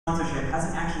sponsorship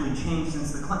hasn't actually changed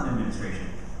since the Clinton administration.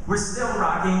 We're still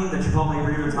rocking the Chipotle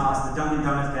burrito toss, the Dunkin'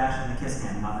 Donuts dash, and the kiss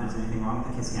can. Not that there's anything wrong with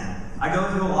the kiss can. I go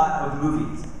to a lot of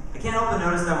movies. I can't help but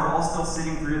notice that we're all still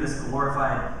sitting through this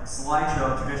glorified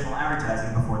slideshow of traditional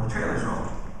advertising before the trailers roll.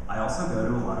 I also go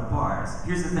to a lot of bars.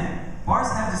 Here's the thing.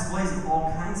 Bars have displays of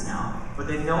all kinds now, but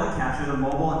they fail to capture the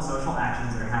mobile and social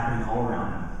actions that are happening all around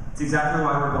them. It's exactly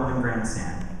why we're building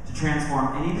Grandstand, to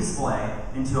transform any display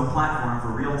into a platform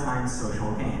for real-time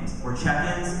social games, where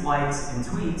check-ins, likes, and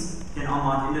tweets can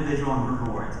unlock individual and group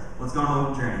rewards. Let's go on a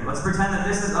little journey. Let's pretend that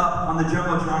this is up on the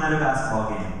Jumbotron at a basketball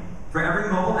game. For every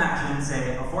mobile action,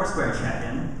 say a Foursquare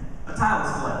check-in, a tile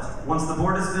is flipped. Once the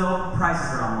board is filled,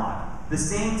 prices are unlocked. The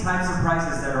same types of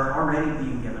prices that are already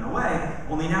being given away,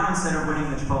 only now instead of winning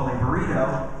the Chipotle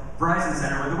burrito, Verizon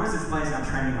Center, where the Wizards play, is now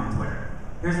trending on Twitter.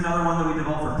 Here's another one that we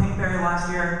developed for Pinkberry last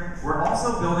year. We're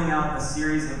also building out a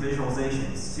series of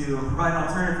visualizations to provide an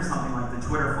alternative for something like the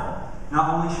Twitter fall.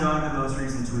 Not only showing the most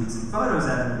recent tweets and photos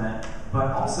at an event,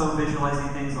 but also visualizing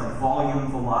things like volume,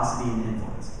 velocity, and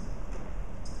influence.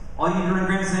 All you do in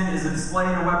Grandstand is a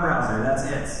display in a web browser. That's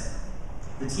it.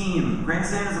 The team.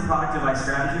 Grandstand is a product of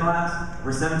iStrategy Labs.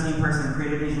 We're a 17-person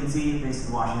creative agency based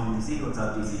in Washington, D.C. What's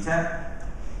up, DC Tech?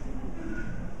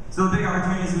 So the big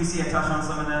opportunities we see, I touched on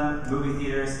some of them: movie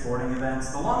theaters, sporting events,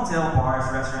 the long tail, bars,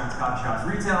 restaurants, coffee shops,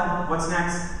 retail. What's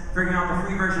next? Figuring out what the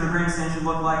free version of Grandstand should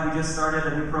look like. We just started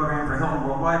a new program for Hilton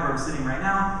Worldwide, where we're sitting right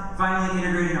now, finally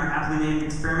integrating our aptly named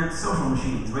experiment, social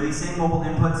machines, where these same mobile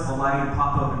inputs allow you to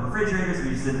pop open refrigerators.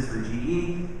 We just did this for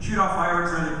GE, shoot off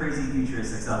fireworks, or other crazy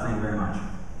futuristic stuff. Thank you very much.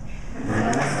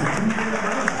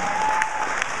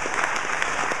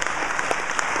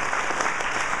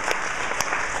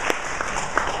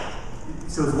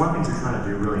 So it's one thing to try to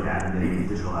do really aggregate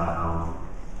digital out of home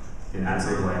in a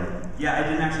big way. Yeah, I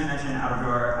didn't actually mention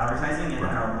out-of-door advertising. In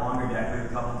our longer deck, we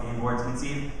have a couple of game boards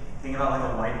conceived. Think about like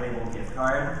a white label gift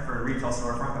card for a retail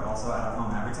storefront, but also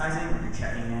out-of-home advertising, where you're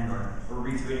checking in or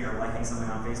retweeting or liking something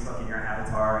on Facebook in your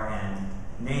avatar, and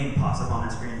name pops up on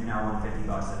the screen. Now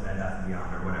 $150 at Bed Bath &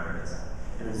 Beyond or whatever it is.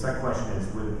 And the second question is,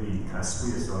 with the kind of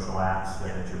suite of social apps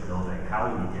that you're building,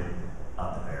 how do you get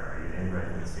up there? Are you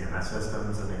integrating with CMS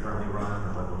systems that they currently run,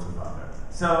 or what's involved there?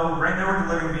 So right now we're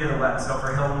delivering via the web. So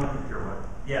for Hilton,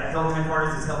 Hilton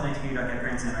headquarters is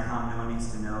hiltonhq.getgrandstand.com. No one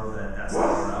needs to know that that's the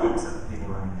URL except the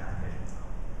people running the application.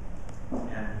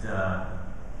 And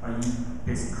are you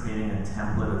basically creating a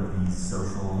template of these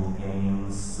social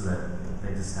games so that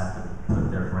they just have to put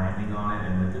their branding on it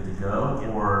and they're good to go?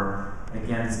 Yep. Or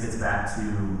again, this gets back to,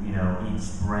 you know,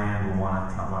 each brand will want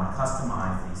to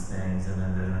customize these things, and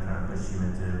then they're going to try to push you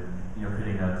into, you know,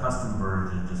 creating a custom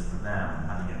version just for them.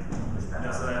 How do you push that?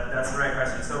 No, so that's the right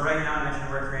question. So right now, I mentioned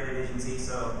we're a creative agency,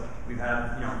 so we've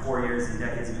had 4 years and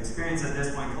decades of experience at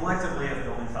this point collectively of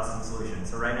building custom solutions.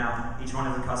 So right now, each one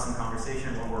is a custom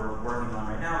conversation. What we're working on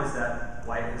right now is that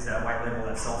white label,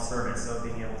 that self-service. So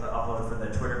being able to upload for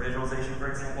the Twitter visualization, for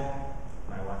example.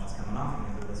 My watch is coming off. I'm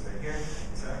going to do this right here.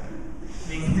 Sorry.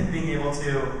 Being able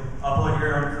to upload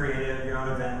your own creative, your own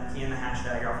event, key in the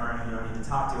hashtag off running, you don't need to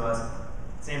talk to us.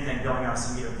 Same thing, building out a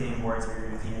suite of game boards where you're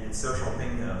going to key in social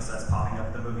bingo, so that's popping up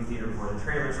at the movie theater before the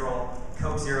trailers roll.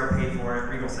 Coke Zero paid for it,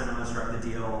 Regal Cinema struck the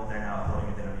deal, they're now uploading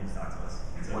it, they don't need to talk to us.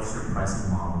 So what's your pricing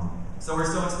model? So we're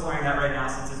still exploring that right now,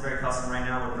 since it's very custom right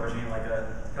now. We're approaching it like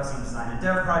a custom design and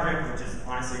dev project, which is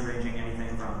honestly ranging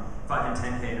anything from $5 and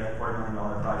 $10K to a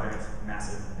 $250,000 project,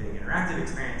 massive, big, interactive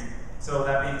experience. So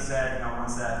that being said,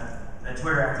 once that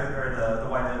Twitter active or the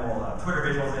white label Twitter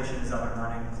visualization is up and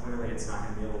running, clearly it's not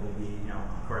going to be able to be a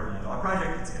 $250,000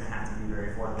 project. It's going to have to be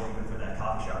very affordable, even for that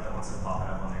coffee shop that wants to pop it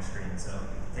up on their screen. So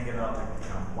think about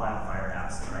wildfire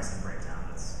apps pricing breakdown.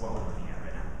 That's what we're looking at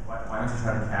right now. Why don't you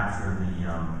try to capture the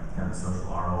kind of social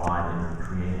ROI that you're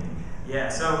creating? Yeah,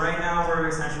 so right now we're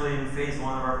essentially in phase 1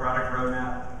 of our product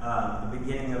roadmap. The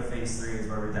beginning of phase 3 is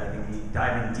where we're diving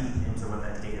deep into what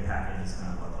that data package is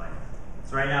going to look like.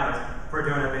 So right now, we're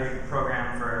doing a big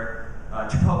program for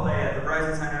Chipotle at the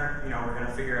Verizon Center. We're going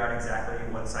to figure out exactly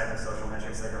what type of social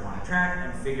metrics they're going to want to track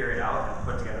and figure it out and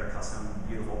put together a custom,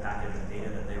 beautiful package of data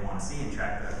that they want to see and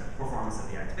track the performance of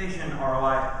the activation,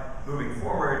 ROI. Moving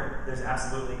forward, there's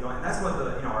absolutely going, and that's what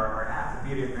our app, the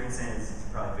beauty of Grandstand is,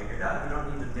 you probably figured out. You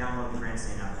don't need to download the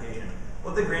Grandstand application.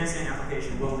 What the Grandstand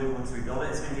application will do once we build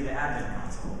it is going to be the admin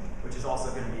console, which is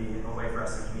also going to be a way for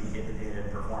us to communicate the data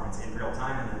and performance in real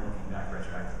time and then looking back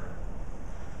retroactively.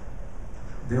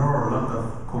 There are a lot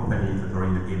of companies that are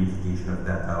in the gamification of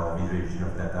data or visualization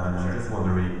of data, and I'm just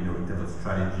wondering, in terms of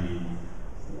strategy,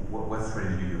 what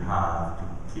strategy do you have to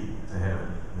keep ahead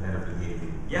of the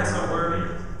game? Yeah, so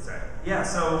we're Yeah,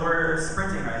 so we're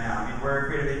sprinting right now. I mean, we're a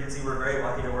creative agency. We're very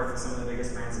lucky to work with some of the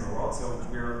biggest brands in the world. So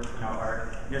we're,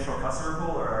 our initial customer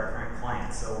pool are our current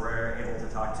clients. So we're able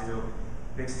to talk to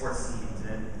big sports teams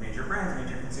and major brands,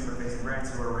 major consumer-facing brands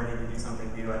who are ready to do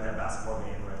something new at that basketball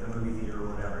game or at the movie theater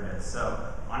or whatever it is. So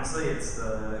honestly, it's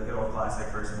the good old classic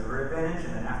first mover advantage.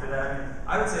 And then after that, I mean,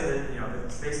 I would say that the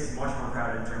space is much more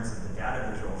crowded in terms of the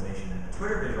data visualization and the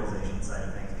Twitter visualization side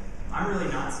of things. I'm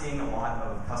really not seeing a lot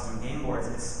of custom game boards,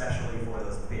 especially for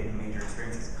those big major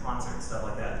experiences, concerts, stuff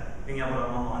like that. Being able to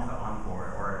unlock the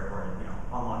encore or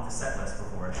unlock the set list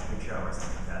before a big show or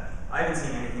something like that. I haven't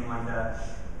seen anything like that.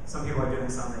 Some people are doing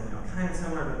something kind of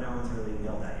similar, but no one's really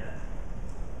nailed that yet.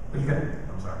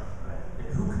 I'm sorry.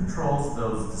 Who controls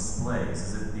those displays?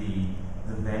 Is it the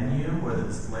venue where the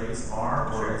displays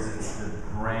are, or is it the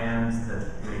brands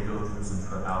that they go through some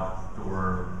sort of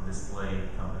outdoor display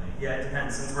company? Yeah, it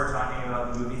depends. Since we're talking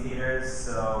about movie theaters,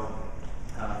 so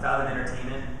Fathom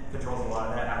Entertainment controls a lot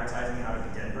of that advertising out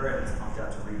of Denver, and it's pumped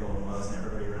out to Regal and Lowe's and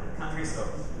everybody around the country. So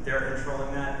they're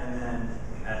controlling that, and then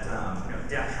at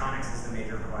Daktronics is the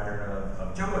major provider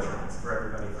of jumbotrons for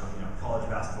everybody from college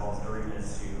basketballs,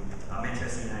 arenas to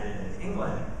Manchester United and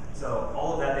England. So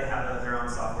all of that, they have their own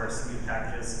software suite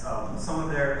packages. Some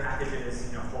of their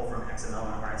packages pull from XML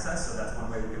and RSS, so that's one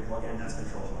way we can plug in. That's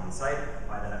controlled on site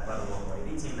by the local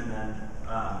AV team, and then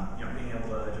being able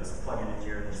to just plug in into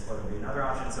your display would be another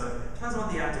option. So it depends on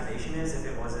what the activation is. If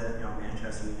it was at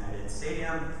Manchester United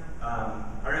Stadium,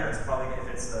 I don't know. It's probably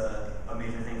if it's a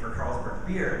major thing for Carlsberg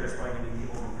beer, there's probably going to be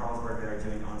people from Carlsberg that are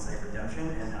doing on-site redemption,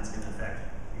 and that's going to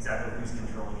affect exactly who's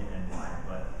controlling it and why.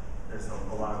 But there's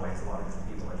a lot of ways, a lot of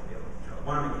different people that can be able to control it.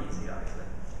 Want to make it easy, obviously.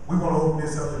 We want to open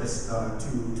this up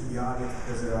to the audience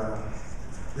because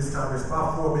this time there's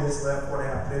about 4 minutes left,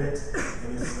 4.5 minutes,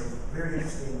 and it's a very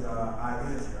interesting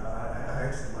idea. I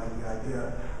actually like the idea.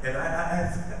 And I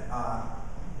asked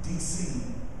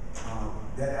DC,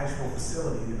 that actual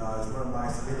facility is run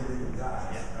by some individual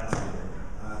guys. Yeah, absolutely.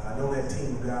 I know that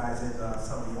team of guys and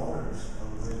some of the owners of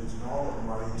the Wizards, and all of them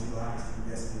are into obviously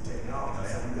investing in technology.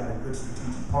 So we've got a good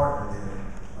strategic partner there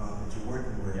that you're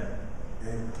working with,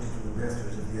 and potential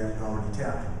investors if you haven't already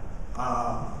tapped them.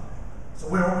 So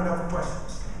we're open up for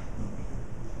questions.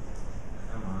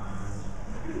 Come on.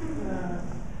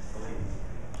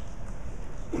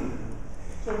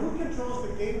 So who controls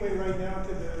the gateway right now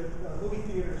to the movie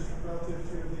theaters relative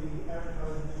to the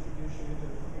advertising distribution into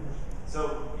the theaters? So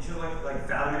you should like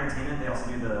Fathom Entertainment. They also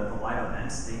do the live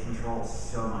events. They control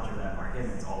so much of that market,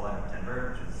 and it's all out of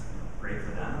Denver, which is great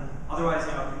for them. Otherwise,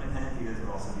 independent theaters would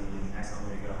also be an excellent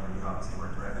way to go. Where you obviously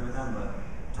work directly with them, but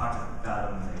talk to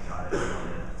Fathom, they've got it.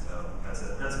 So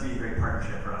that's be a great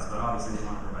partnership for us. But obviously, they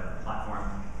want to provide the platform.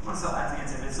 You want to sell ads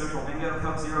against it. If it's social bingo,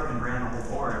 Coke Zero can brand the whole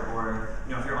board, or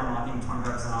if you're unlocking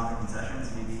 25% off the concessions,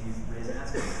 maybe you raise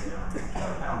ads.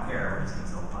 I don't care. We're just going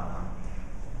to sell the platform.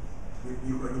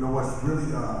 You know what's really,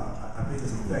 I think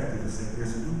is effective is that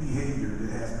there's a new behavior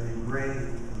that has been ingrained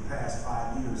in the past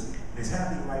 5 years. It's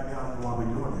happening right now while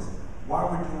we're doing this. While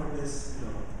we're doing this,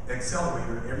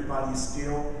 Accelerator, everybody is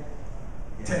still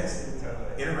texting,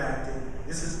 interacting.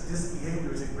 This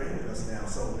behavior is ingrained in us now.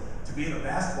 So to be in a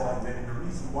basketball event, and the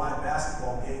reason why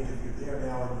basketball games, if you're there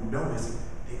now and you notice,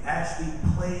 they actually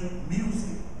play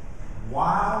music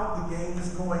while the game is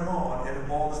going on and the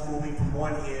ball is moving from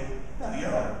one end to the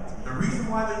other. The reason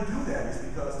why they do that is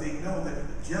because they know that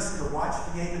just to watch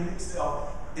the game in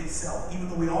itself, even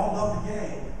though we all love the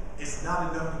game, it's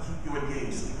not enough to keep you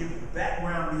engaged. So they give you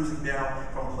background music down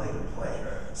from play to play.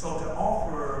 So to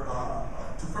offer,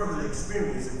 to further the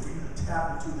experience and for you to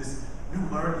tap into this new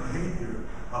learned behavior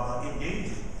of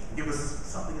engaging, give us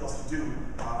something else to do.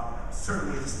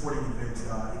 Certainly as a sporting event,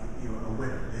 a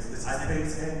winner. It's a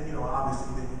space, and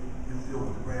obviously then you deal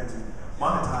with the brands and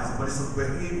monetize it, but it's a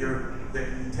behavior that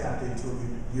you tapped into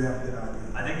and you have a good idea.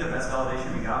 I think the best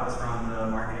validation we got was from the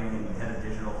marketing and head of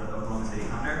digital for the Oklahoma City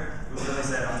Thunder, who really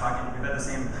said, we've had the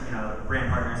same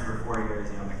brand partners for 4 years,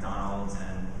 McDonald's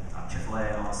and Chick-fil-A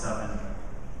and all that stuff, and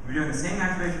we're doing the same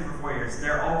activation for 4 years.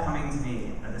 They're all coming to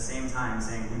me at the same time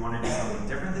saying, we want to do something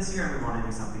different this year and we want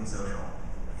to do something social.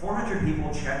 400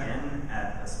 people check in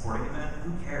at a sporting event,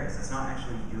 who cares? It's not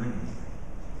actually doing anything.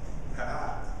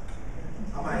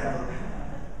 I might have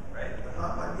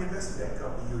I might be investing in that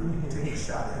company you're taking a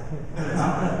shot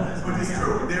at. But it's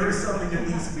true. There is something that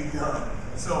needs to be done.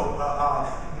 So,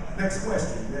 next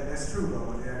question. That's true,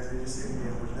 though. They're just sitting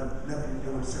there with nothing to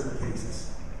do in certain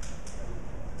cases.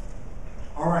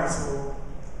 All right, so.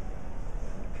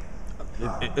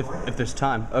 If there's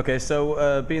time. Okay,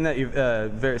 so being that you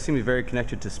seem to be very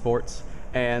connected to sports,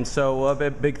 And so a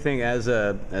big thing, as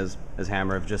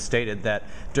Hammer have just stated, that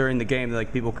during the game,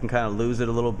 like, people can kind of lose it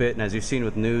a little bit. And as you've seen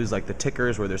with news, like the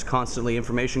tickers, where there's constantly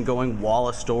information going, wall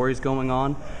of stories going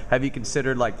on. Have you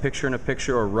considered like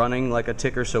picture-in-a-picture or running like a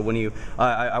ticker? So when you,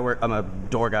 I'm a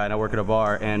door guy and I work at a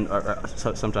bar, and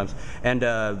sometimes, and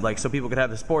like, so people could have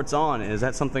the sports on. Is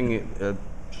that something?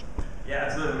 Yeah,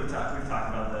 absolutely. We've talked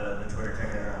about the Twitter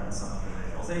ticker and some of the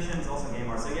visualizations, also game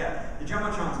art. So yeah, the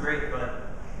Jumbotrone's great, but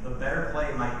the better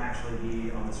play might actually be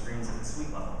on the screens at the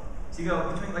suite level. So you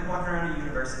go between, like, walking around a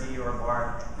university or a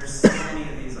bar, there's so many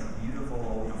of these, like,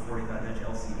 beautiful, 45-inch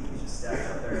LCDs just stacked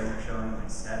up there, and they're showing, like,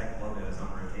 static logos on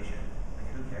rotation. Like,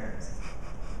 who cares?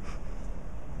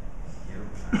 You.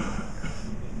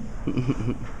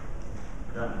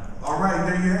 We're done. All right,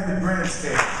 there you have it,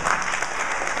 grandstand.